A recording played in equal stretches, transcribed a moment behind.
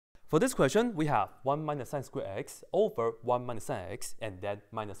For this question, we have 1 minus sine square x over 1 minus sine x, and then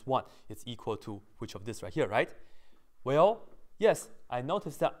minus 1 is equal to which of this right here, right? Well, yes, I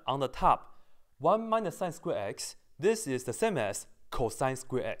noticed that on the top, 1 minus sine square x, this is the same as cosine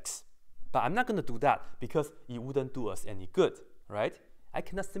square x. But I'm not going to do that because it wouldn't do us any good, right? I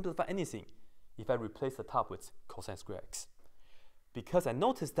cannot simplify anything if I replace the top with cosine square x. Because I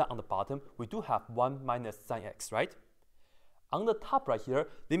noticed that on the bottom, we do have 1 minus sine x, right? On the top right here,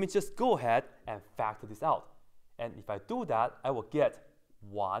 let me just go ahead and factor this out. And if I do that, I will get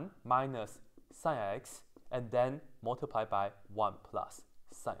 1 minus sine x and then multiply by 1 plus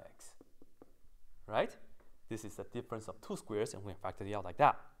sine x, right? This is the difference of two squares, and we can factor it out like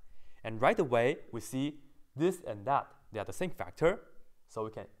that. And right away, we see this and that, they are the same factor, so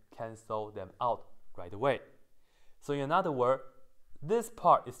we can cancel them out right away. So in other words, this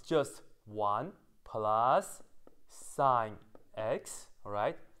part is just 1 plus sine x, all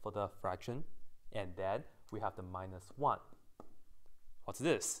right, for the fraction, and then we have the minus 1. What's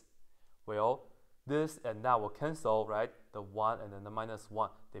this? Well, this and that will cancel, right? The 1 and then the minus 1,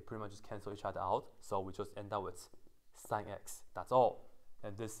 they pretty much just cancel each other out, so we just end up with sine x. That's all.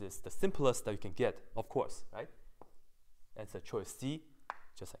 And this is the simplest that you can get, of course, right? Answer choice C,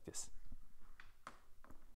 just like this.